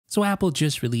So Apple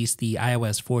just released the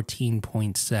iOS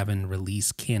 14.7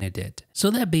 release candidate. So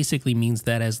that basically means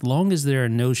that as long as there are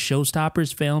no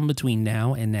showstoppers found between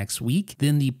now and next week,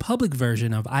 then the public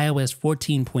version of iOS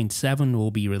 14.7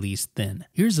 will be released then.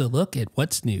 Here's a look at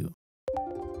what's new.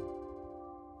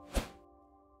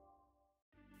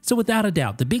 So without a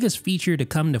doubt, the biggest feature to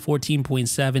come to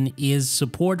 14.7 is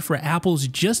support for Apple's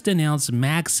just announced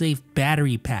MagSafe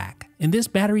Battery Pack. And this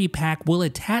battery pack will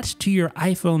attach to your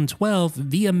iPhone 12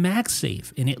 via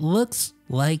MagSafe, and it looks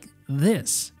like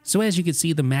this. So as you can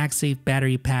see, the MagSafe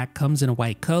Battery Pack comes in a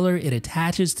white color. It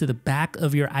attaches to the back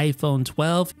of your iPhone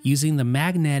 12 using the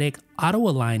magnetic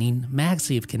auto-aligning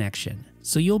MagSafe connection.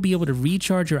 So you'll be able to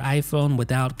recharge your iPhone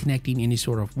without connecting any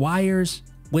sort of wires,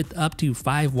 with up to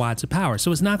 5 watts of power. So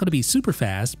it's not going to be super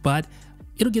fast, but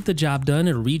it'll get the job done.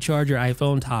 It'll recharge your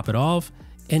iPhone, top it off,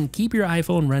 and keep your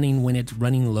iPhone running when it's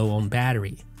running low on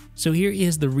battery. So here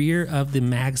is the rear of the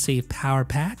MagSafe Power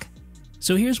Pack.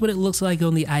 So here's what it looks like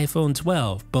on the iPhone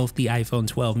 12, both the iPhone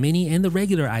 12 mini and the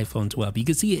regular iPhone 12. You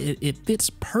can see it fits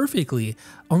perfectly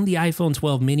on the iPhone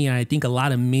 12 mini, and I think a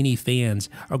lot of mini fans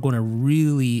are going to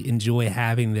really enjoy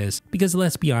having this because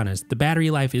let's be honest, the battery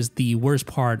life is the worst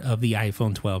part of the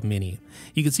iPhone 12 mini.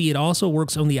 You can see it also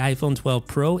works on the iPhone 12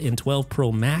 Pro and 12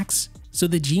 Pro Max. So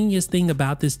the genius thing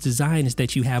about this design is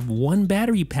that you have one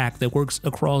battery pack that works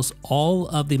across all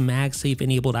of the MagSafe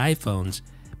enabled iPhones,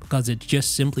 because it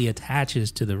just simply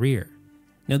attaches to the rear.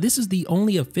 Now this is the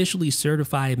only officially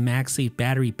certified MagSafe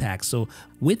battery pack, so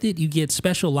with it you get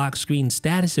special lock screen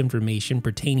status information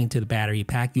pertaining to the battery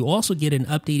pack. You also get an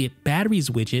updated batteries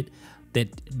widget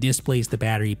that displays the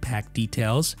battery pack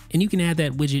details, and you can add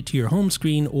that widget to your home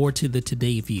screen or to the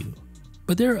Today view.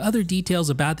 But there are other details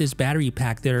about this battery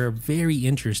pack that are very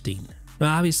interesting.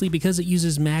 Now obviously, because it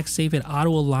uses MagSafe, it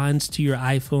auto aligns to your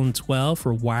iPhone 12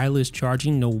 for wireless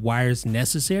charging, no wires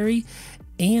necessary.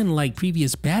 And like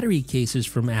previous battery cases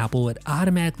from Apple, it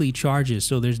automatically charges,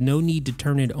 so there's no need to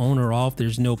turn it on or off.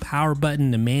 There's no power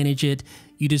button to manage it.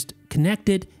 You just connect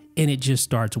it and it just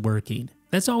starts working.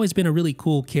 That's always been a really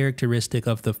cool characteristic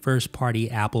of the first party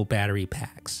Apple battery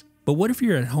packs. But what if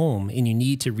you're at home and you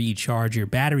need to recharge your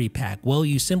battery pack? Well,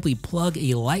 you simply plug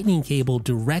a lightning cable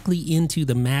directly into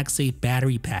the MagSafe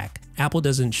battery pack. Apple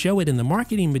doesn't show it in the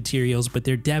marketing materials, but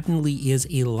there definitely is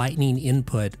a lightning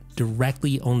input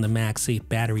directly on the MagSafe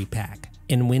battery pack.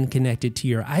 And when connected to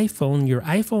your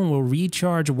iPhone will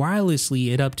recharge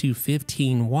wirelessly at up to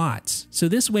 15 watts. So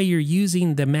this way you're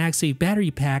using the MagSafe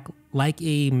battery pack like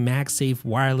a MagSafe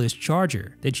wireless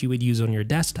charger that you would use on your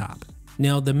desktop.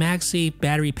 Now, the MagSafe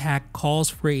battery pack calls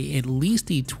for at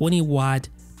least a 20 watt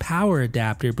power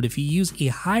adapter, but if you use a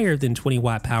higher than 20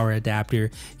 watt power adapter,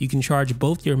 you can charge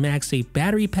both your MagSafe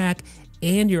battery pack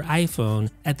and your iPhone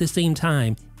at the same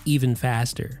time, even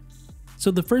faster.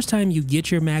 So the first time you get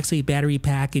your MagSafe battery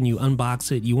pack and you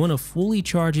unbox it, you want to fully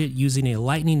charge it using a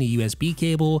Lightning to USB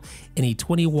cable and a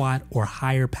 20 watt or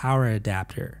higher power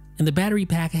adapter. And the battery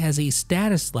pack has a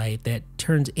status light that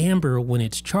turns amber when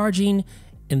it's charging,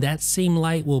 and that same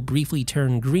light will briefly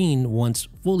turn green once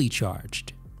fully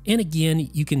charged. And again,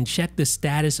 you can check the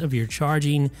status of your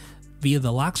charging via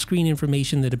the lock screen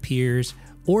information that appears,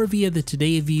 or via the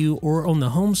Today view or on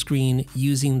the home screen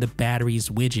using the batteries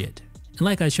widget. And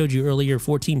like I showed you earlier,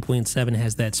 14.7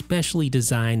 has that specially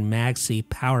designed MagSafe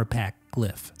Power Pack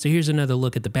glyph. So here's another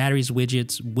look at the batteries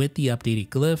widgets with the updated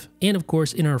glyph. And of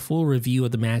course, in our full review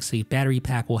of the MagSafe battery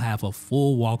pack, we'll have a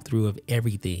full walkthrough of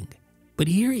everything. But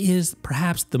here is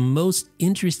perhaps the most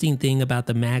interesting thing about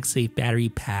the MagSafe battery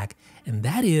pack, and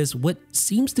that is what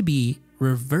seems to be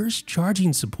reverse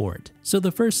charging support. So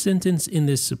the first sentence in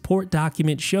this support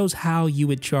document shows how you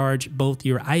would charge both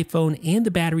your iPhone and the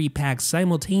battery pack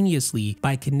simultaneously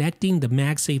by connecting the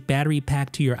MagSafe battery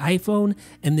pack to your iPhone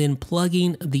and then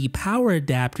plugging the power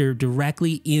adapter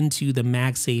directly into the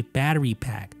MagSafe battery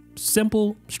pack.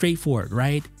 Simple, straightforward,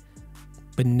 right?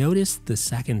 But notice the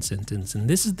second sentence, and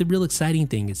this is the real exciting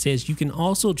thing. It says you can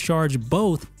also charge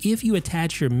both if you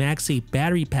attach your MagSafe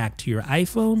battery pack to your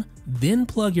iPhone, then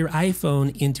plug your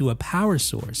iPhone into a power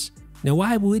source. Now,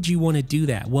 why would you want to do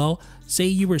that? Well, say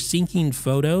you were syncing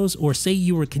photos, or say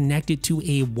you were connected to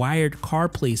a wired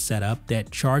CarPlay setup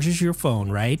that charges your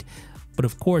phone, right? But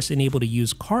of course, unable to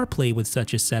use CarPlay with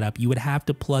such a setup, you would have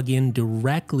to plug in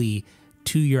directly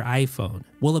to your iPhone.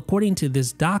 Well, according to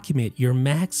this document, your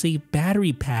MagSafe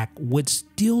battery pack would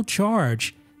still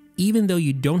charge even though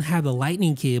you don't have the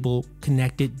lightning cable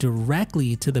connected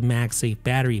directly to the MagSafe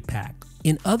battery pack.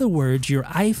 In other words, your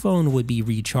iPhone would be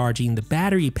recharging the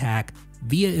battery pack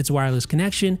via its wireless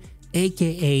connection,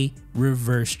 aka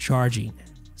reverse charging.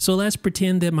 So let's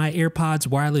pretend that my AirPods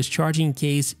wireless charging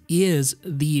case is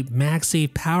the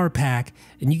MagSafe Power Pack,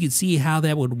 and you can see how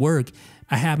that would work.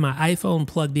 I have my iPhone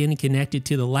plugged in and connected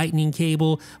to the lightning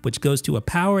cable, which goes to a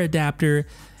power adapter,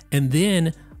 and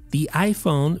then the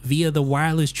iPhone via the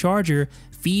wireless charger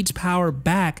feeds power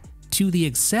back to the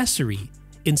accessory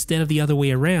instead of the other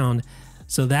way around.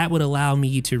 So that would allow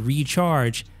me to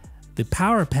recharge the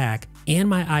power pack and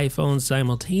my iPhone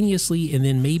simultaneously, and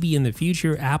then maybe in the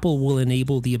future Apple will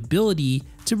enable the ability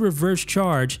to reverse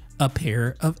charge a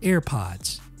pair of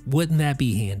AirPods. Wouldn't that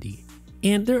be handy?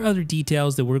 And there are other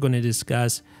details that we're going to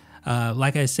discuss.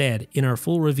 Like I said, in our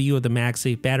full review of the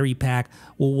MagSafe Battery Pack,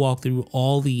 we'll walk through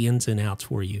all the ins and outs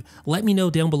for you. Let me know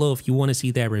down below if you want to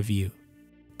see that review.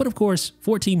 But of course,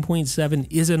 14.7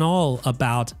 isn't all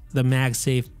about the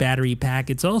MagSafe Battery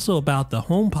Pack. It's also about the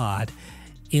HomePod,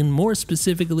 and more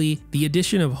specifically, the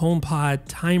addition of HomePod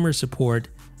timer support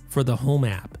for the Home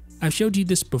app. I've showed you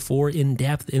this before in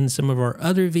depth in some of our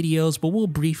other videos, but we'll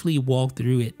briefly walk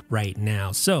through it right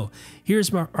now. So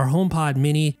here's our HomePod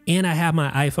Mini, and I have my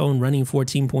iPhone running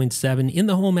 14.7 in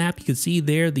the Home app. You can see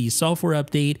there the software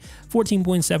update.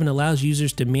 14.7 allows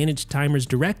users to manage timers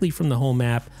directly from the Home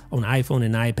app on iPhone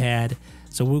and iPad.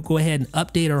 So we'll go ahead and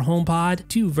update our HomePod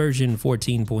to version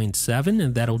 14.7,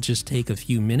 and that'll just take a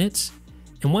few minutes.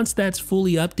 And once that's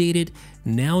fully updated,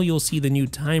 now you'll see the new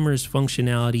timers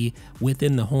functionality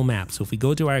within the Home app. So if we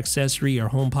go to our accessory, our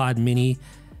HomePod Mini,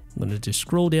 I'm going to just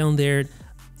scroll down there.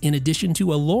 In addition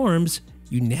to alarms,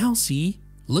 you now see,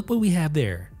 look what we have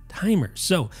there, timers.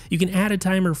 So you can add a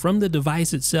timer from the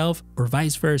device itself or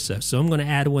vice versa. So I'm going to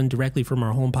add one directly from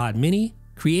our HomePod Mini,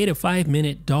 create a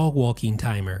 5-minute dog walking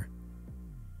timer.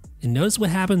 And notice what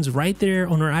happens right there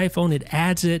on our iPhone. It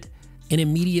adds it and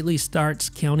immediately starts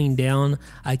counting down.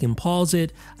 I can pause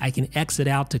it. I can exit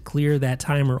out to clear that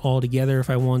timer altogether if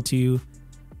I want to.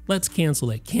 Let's cancel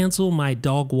it. Cancel my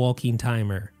dog walking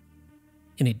timer.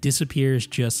 And it disappears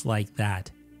just like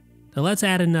that. Now let's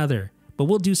add another, but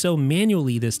we'll do so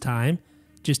manually this time.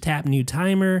 Just tap new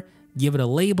timer, give it a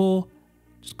label,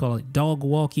 just call it dog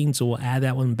walking, so we'll add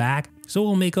that one back. So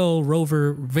we'll make old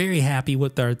Rover very happy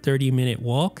with our 30-minute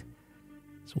walk.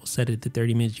 So we'll set it to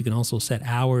 30 minutes. You can also set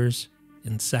hours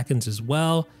and seconds as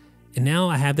well. And now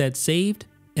I have that saved,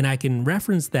 and I can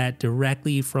reference that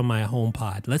directly from my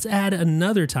HomePod. Let's add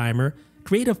another timer,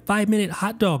 create a 5-minute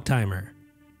hot dog timer.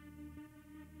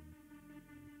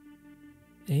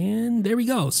 And there we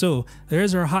go. So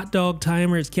there's our hot dog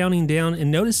timer. It's counting down,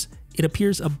 and notice it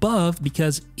appears above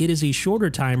because it is a shorter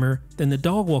timer than the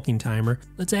dog walking timer.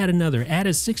 Let's add another, add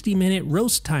a 60-minute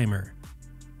roast timer.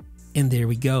 And there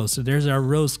we go. So there's our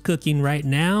roast cooking right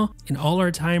now, and all our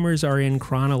timers are in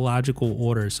chronological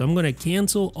order. So I'm going to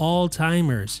cancel all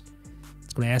timers.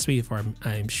 It's going to ask me if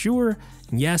I'm sure.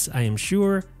 And yes, I am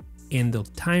sure. And the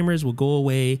timers will go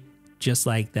away just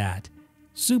like that.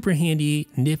 Super handy,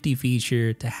 nifty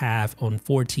feature to have on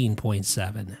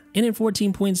 14.7. And in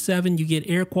 14.7, you get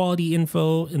air quality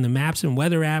info in the Maps and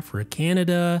Weather app for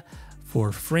Canada,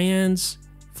 for France,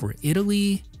 for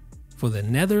Italy, for the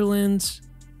Netherlands,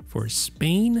 for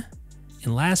Spain,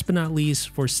 and last but not least,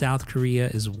 for South Korea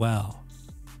as well.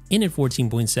 And in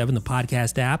 14.7, the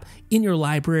podcast app in your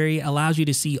library allows you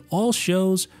to see all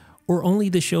shows or only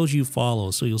the shows you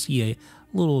follow. So you'll see a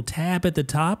little tab at the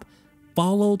top,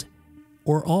 followed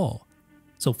or all.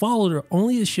 So followed are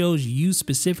only the shows you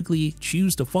specifically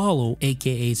choose to follow,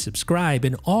 aka subscribe,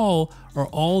 and all are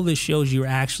all the shows you're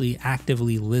actually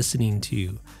actively listening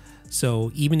to.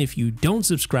 So even if you don't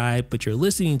subscribe, but you're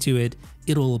listening to it,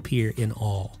 it'll appear in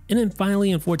all. And then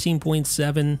finally in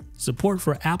 14.7, support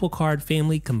for Apple Card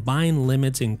family combined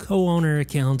limits and co-owner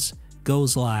accounts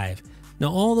goes live. Now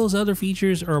all those other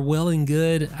features are well and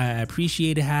good. I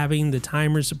appreciate having the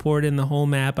timer support in the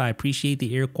Home app. I appreciate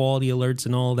the air quality alerts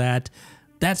and all that.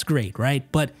 That's great, right?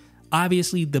 But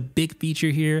obviously the big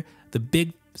feature here, the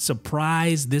big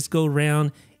surprise this go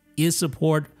round is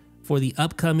support for the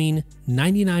upcoming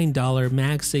 $99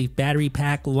 MagSafe Battery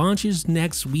Pack. Launches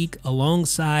next week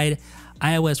alongside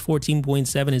iOS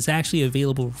 14.7. It's actually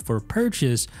available for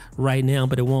purchase right now,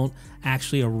 but it won't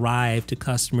actually arrive to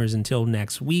customers until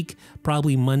next week,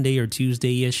 probably Monday or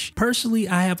Tuesday-ish. Personally,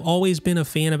 I have always been a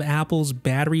fan of Apple's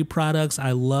battery products.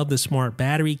 I love the smart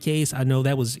battery case. I know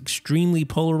that was extremely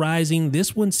polarizing.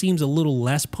 This one seems a little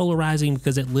less polarizing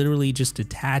because it literally just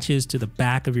attaches to the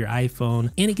back of your iPhone,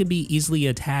 and it can be easily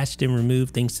attached and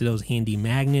removed thanks to those handy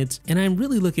magnets. And I'm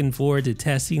really looking forward to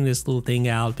testing this little thing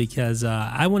out because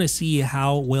I want to see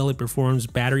how well it performs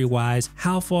battery-wise.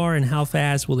 How far and how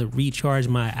fast will it recharge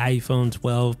my iPhone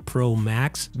 12 Pro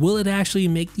Max? Will it actually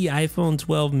make the iPhone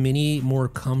 12 mini more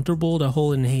comfortable to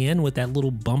hold in hand with that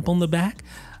little bump on the back?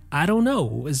 I don't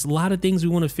know. There's a lot of things we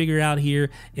want to figure out here,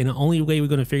 and the only way we're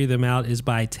going to figure them out is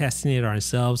by testing it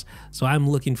ourselves. So I'm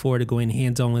looking forward to going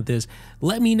hands-on with this.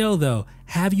 Let me know though,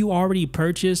 have you already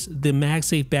purchased the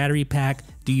MagSafe Battery Pack?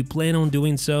 Do you plan on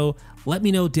doing so? Let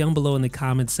me know down below in the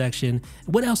comments section.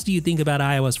 What else do you think about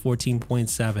iOS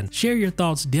 14.7? Share your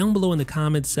thoughts down below in the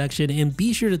comments section, and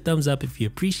be sure to thumbs up if you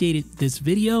appreciated this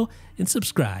video, and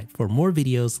subscribe for more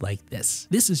videos like this.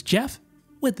 This is Jeff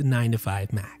with the 9 to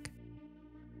 5 Mac.